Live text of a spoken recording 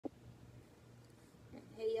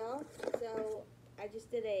y'all. So I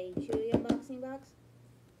just did a Chewy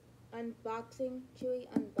unboxing Chewy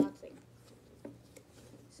unboxing.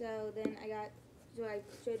 So then I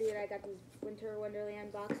showed you that I got these Winter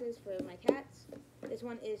Wonderland boxes for my cats. This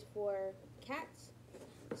one is for cats.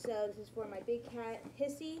 So this is for my big cat,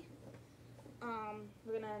 Hissy.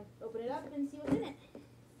 We're gonna open it up and see what's in it.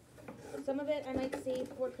 Some of it I might save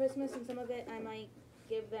for Christmas, and some of it I might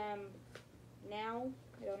give them now.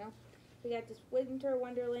 I don't know. We got this Winter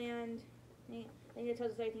Wonderland. I think it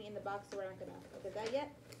tells us everything in the box, so we're not gonna look at that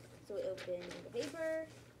yet. So we open the paper.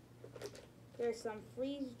 There's some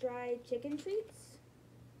freeze-dried chicken treats.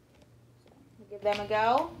 So we'll give them a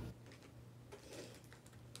go.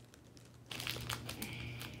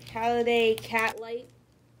 Holiday cat light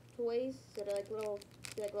toys. So they're like little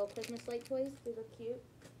Christmas light toys. These are cute.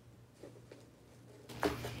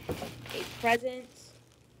 A present.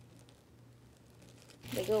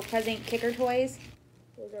 Like little present kicker toys.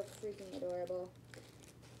 Those are freaking adorable.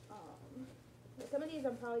 Some of these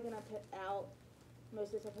I'm probably gonna put out.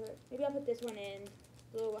 Most of this maybe I'll put this one in.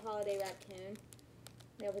 Little holiday raccoon.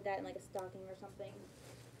 Maybe I'll put that in like a stocking or something.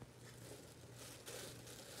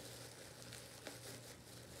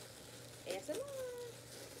 ASMR.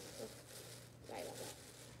 Oh, sorry about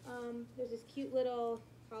that. There's this cute little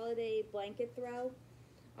holiday blanket throw.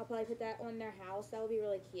 I'll probably put that on their house. That would be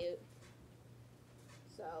really cute.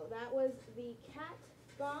 So that was the cat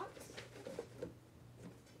box.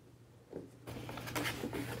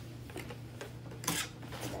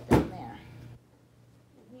 Put that down there.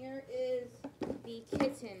 And here is the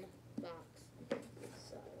kitten box.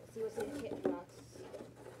 So let's see what's in the kitten box.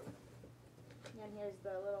 And here's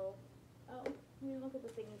the little, oh, let me look at the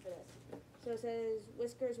thingy for this. So it says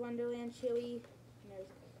Whiskers Wonderland Chewy, and there's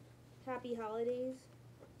Happy Holidays.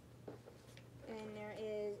 And there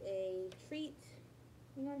is a treat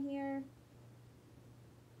thing on here.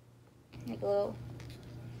 Like a little,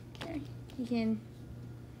 there, you can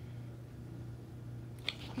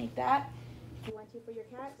make that if you want to for your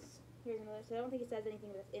cats. Here's another, so I don't think it says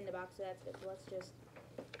anything that's in the box, so that's good. So let's just,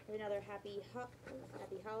 here's another Happy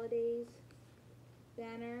Holidays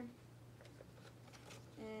banner.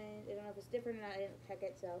 And I don't know if it's different or not, I didn't check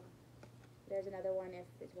it, so there's another one if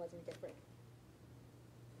it wasn't different.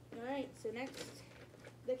 Alright, so next,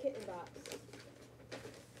 the kitten box.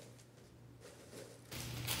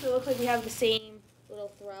 So it looks like we have the same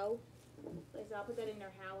little throw. Like, so I'll put that in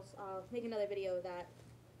their house. I'll make another video of that.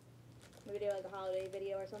 Maybe do like a holiday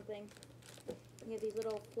video or something. You have these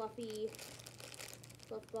little fluffy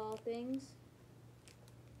fluff ball things.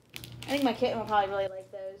 I think my kitten will probably really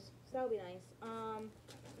like those. So that would be nice.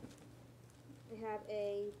 They have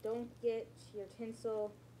a don't get your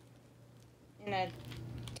tinsel in a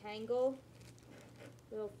tangle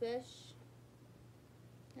little fish.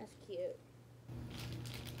 That's cute.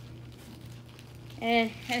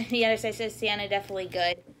 And the other side says Santa definitely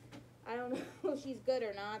good. I don't know if she's good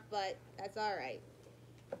or not, but that's alright.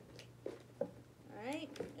 Alright.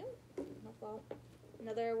 Oh, no fall.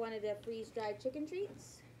 Another one of the freeze-dried chicken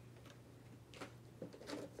treats.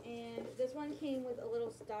 And this one came with a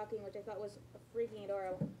little stocking, which I thought was freaking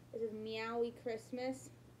adorable. This is Chewy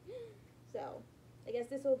Christmas. So, I guess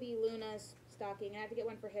this will be Luna's stocking. I have to get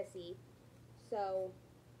one for Hissy. So,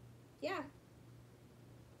 yeah.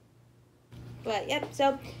 But, yep,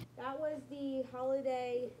 so that was the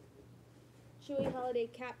holiday, Chewy holiday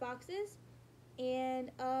cat boxes.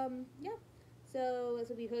 And, yeah. So, this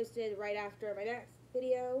will be posted right after my next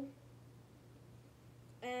video.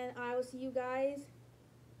 And I will see you guys,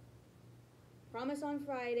 promise, on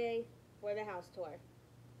Friday for the house tour.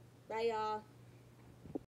 Bye, y'all.